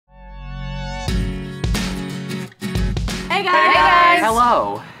Hey guys!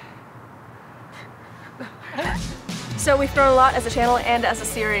 Hello. So we've grown a lot as a channel and as a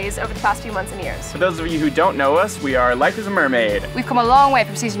series over the past few months and years. For those of you who don't know us, we are Life is a Mermaid. We've come a long way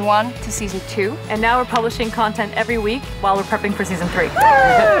from season 1 to season 2. And now we're publishing content every week while we're prepping for season 3.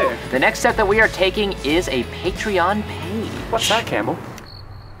 The next step that we are taking is a Patreon page. What's that, Campbell?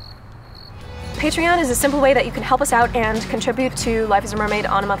 Patreon is a simple way that you can help us out and contribute to Life is a Mermaid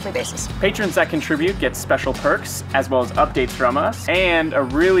on a monthly basis. Patrons that contribute get special perks, as well as updates from us, and a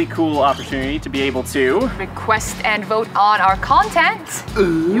really cool opportunity to be able to Request and vote on our content.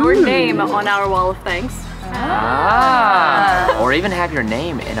 Your name on our wall of thanks. Or even have your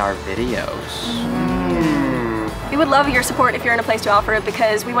name in our videos. We would love your support if you're in a place to offer it,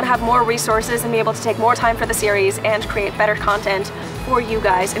 because we want to have more resources and be able to take more time for the series and create better content for you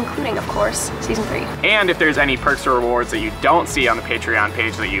guys, including, of course, season 3. And if there's any perks or rewards that you don't see on the Patreon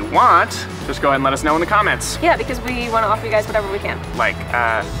page that you want, just go ahead and let us know in the comments. Yeah, because we want to offer you guys whatever we can. Like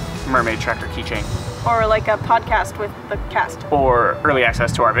mermaid tracker keychain. Or like a podcast with the cast. Or early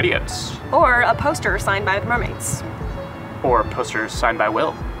access to our videos. Or a poster signed by the mermaids. Or posters signed by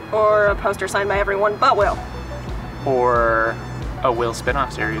Will. Or a poster signed by everyone but Will. Or a Will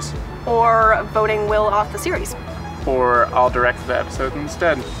spin-off series. Or voting Will off the series. Or I'll direct the episode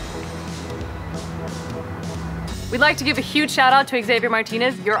instead. We'd like to give a huge shout out to Xavier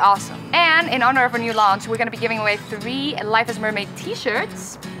Martinez. You're awesome. And in honor of our new launch, we're gonna be giving away 3 Life as a Mermaid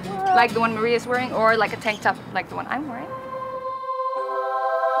t-shirts, like the one Maria's wearing, or like a tank top like the one I'm wearing.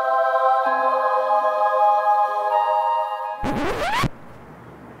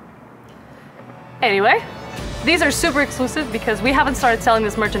 Anyway, these are super exclusive because we haven't started selling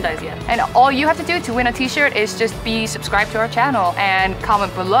this merchandise yet. And all you have to do to win a t-shirt is just be subscribed to our channel and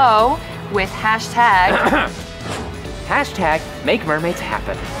comment below with hashtag Hashtag make mermaids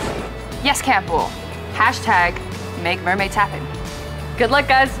happen. Yes, Campbell. Hashtag make mermaids happen. Good luck,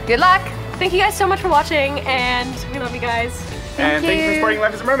 guys. Good luck. Thank you guys so much for watching, and we love you guys. And thank you for you. supporting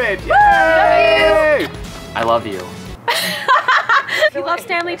Life as a Mermaid. Yay! Love you. I love you. We love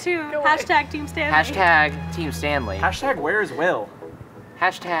Stanley too. Hashtag Team Stanley. Hashtag Team Stanley. Hashtag where's Will?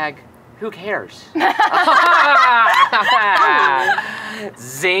 Hashtag who cares?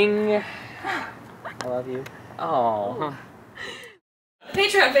 Zing. I love you. Oh.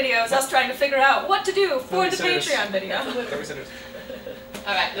 Patreon videos, us trying to figure out what to do for the Patreon video.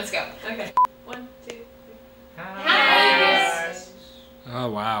 Alright, let's go. Okay. 1, 2, 3. Hi.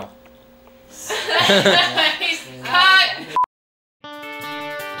 Oh, wow. Cut.